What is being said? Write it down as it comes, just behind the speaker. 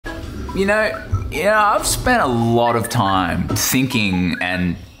You know, I've spent a lot of time thinking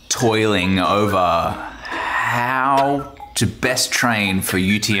and toiling over how to best train for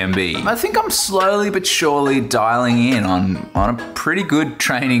UTMB. I think I'm slowly but surely dialing in on a pretty good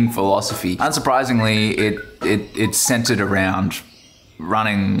training philosophy. Unsurprisingly, it's centered around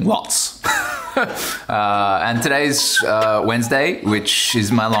running lots. And today's Wednesday, which is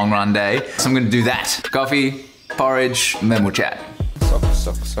my long run day. So I'm gonna do that. Coffee, porridge, and then we'll chat.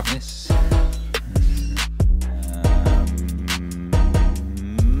 Softness.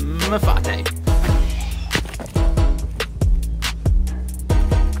 Mafate.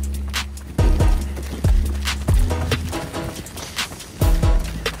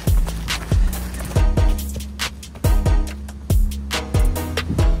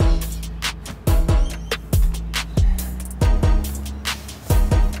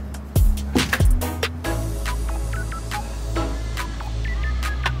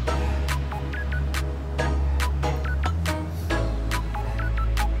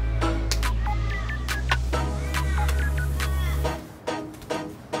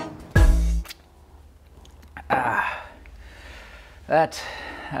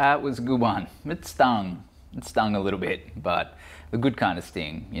 That was a good one. It stung. It stung a little bit, but the good kind of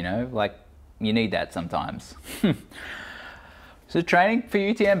sting, you know, like you need that sometimes. So training for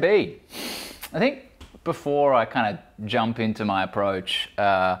UTMB. I think before I kind of jump into my approach,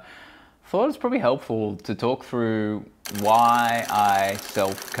 thought it was probably helpful to talk through why I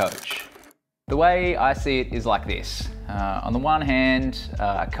self-coach. The way I see it is like this. On the one hand,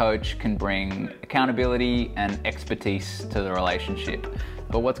 a coach can bring accountability and expertise to the relationship.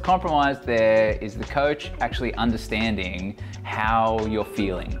 But what's compromised there is the coach actually understanding how you're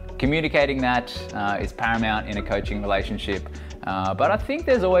feeling. Communicating that is paramount in a coaching relationship, but I think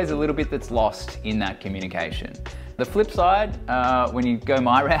there's always a little bit that's lost in that communication. The flip side, when you go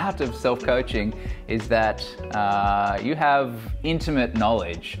my route of self-coaching, is that you have intimate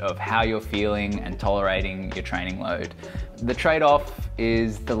knowledge of how you're feeling and tolerating your training load. The trade-off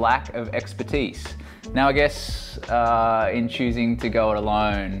is the lack of expertise. Now, I guess in choosing to go it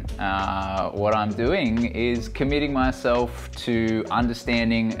alone, what I'm doing is committing myself to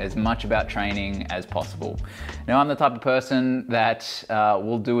understanding as much about training as possible. Now, I'm the type of person that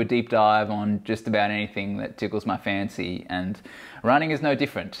will do a deep dive on just about anything that tickles my fancy, and running is no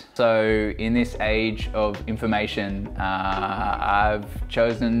different. So in this age of information, I've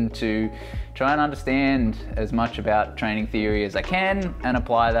chosen to try and understand as much about training theory as I can and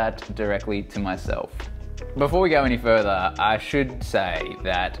apply that directly to myself. Before we go any further, I should say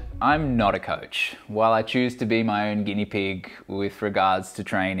that I'm not a coach. While I choose to be my own guinea pig with regards to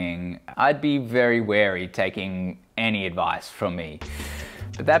training, I'd be very wary taking any advice from me.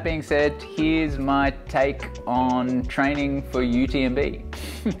 But that being said, here's my take on training for UTMB.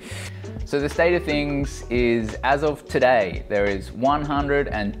 So the state of things is, as of today, there is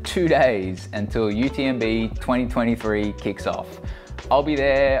 102 days until UTMB 2023 kicks off. I'll be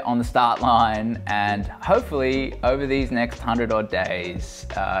there on the start line, and hopefully over these next 100 odd days,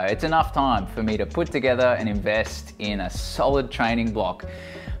 it's enough time for me to put together and invest in a solid training block,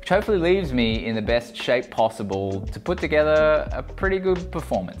 which hopefully leaves me in the best shape possible to put together a pretty good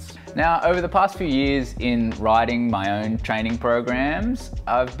performance. Now, over the past few years in writing my own training programs,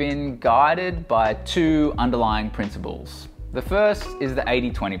 I've been guided by two underlying principles. The first is the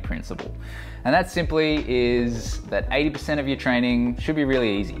 80-20 principle, and that simply is that 80% of your training should be really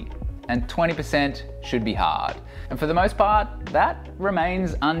easy and 20% should be hard. And for the most part, that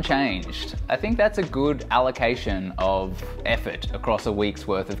remains unchanged. I think that's a good allocation of effort across a week's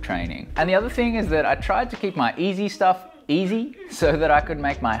worth of training. And the other thing is that I tried to keep my easy stuff easy so that I could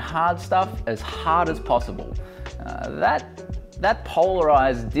make my hard stuff as hard as possible. That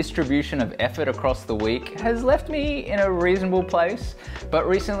polarized distribution of effort across the week has left me in a reasonable place, but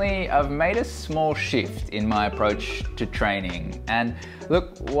recently I've made a small shift in my approach to training. And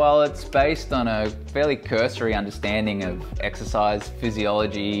look, while it's based on a fairly cursory understanding of exercise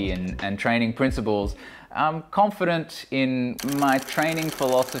physiology and training principles, I'm confident in my training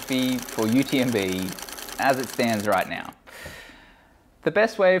philosophy for UTMB as it stands right now. The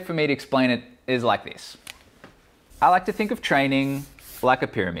best way for me to explain it is like this. I like to think of training like a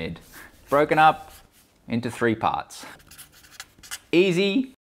pyramid, broken up into three parts.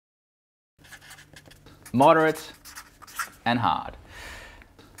 Easy, moderate, and hard.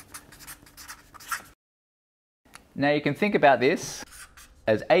 Now you can think about this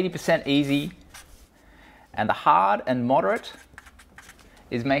as 80% easy, and the hard and moderate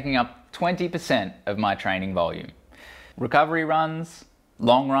is making up 20% of my training volume. Recovery runs,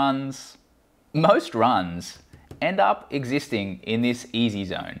 long runs, most runs, end up existing in this easy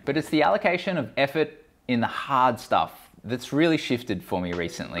zone. But it's the allocation of effort in the hard stuff that's really shifted for me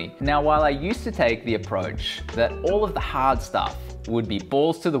recently. Now, while I used to take the approach that all of the hard stuff would be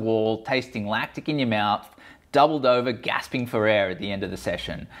balls to the wall, tasting lactic in your mouth, doubled over, gasping for air at the end of the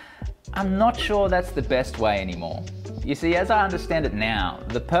session, I'm not sure that's the best way anymore. You see, as I understand it now,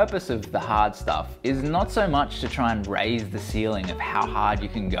 the purpose of the hard stuff is not so much to try and raise the ceiling of how hard you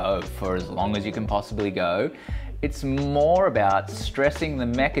can go for as long as you can possibly go. It's more about stressing the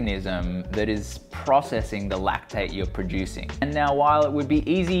mechanism that is processing the lactate you're producing. And now, while it would be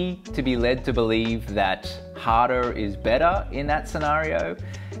easy to be led to believe that harder is better in that scenario,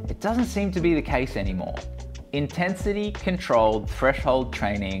 it doesn't seem to be the case anymore. Intensity-controlled threshold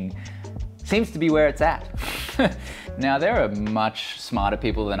training seems to be where it's at. Now, there are much smarter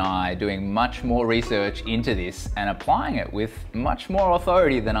people than I doing much more research into this and applying it with much more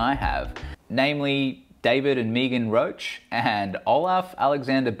authority than I have, namely David and Megan Roach and Olaf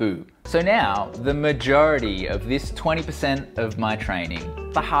Alexander Boo. So now, the majority of this 20% of my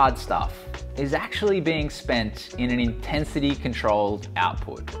training, the hard stuff, is actually being spent in an intensity-controlled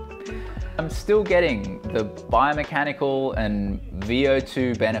output. I'm still getting the biomechanical and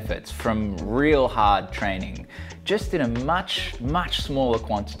VO2 benefits from real hard training, just in a much smaller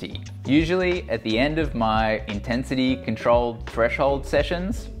quantity. Usually at the end of my intensity controlled threshold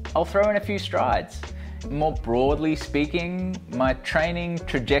sessions, I'll throw in a few strides. More broadly speaking, my training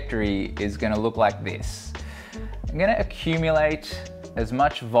trajectory is going to look like this. I'm going to accumulate as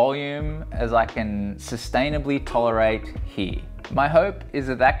much volume as I can sustainably tolerate here. My hope is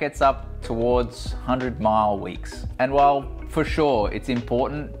that that gets up towards 100-mile weeks. And while for sure it's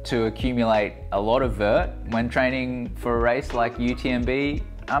important to accumulate a lot of vert when training for a race like UTMB,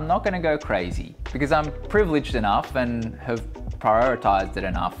 I'm not going to go crazy because I'm privileged enough and have prioritized it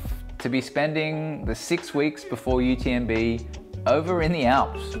enough to be spending the 6 weeks before UTMB over in the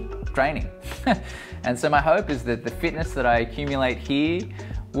Alps training. And so my hope is that the fitness that I accumulate here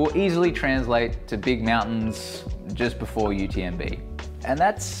will easily translate to big mountains just before UTMB. And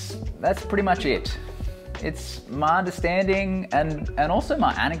that's pretty much it. It's my understanding and also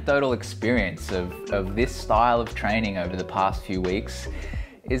my anecdotal experience of this style of training over the past few weeks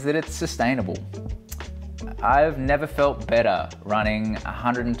is that it's sustainable. I've never felt better running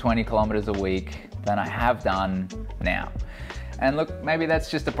 120 kilometers a week than I have done now. And look, maybe that's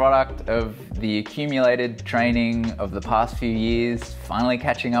just a product of the accumulated training of the past few years finally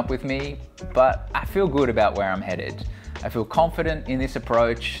catching up with me, but I feel good about where I'm headed. I feel confident in this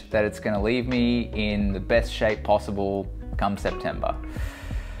approach that it's going to leave me in the best shape possible come September.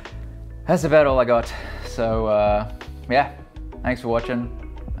 That's about all I got. So yeah, thanks for watching.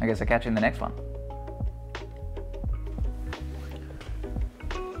 I guess I'll catch you in the next one.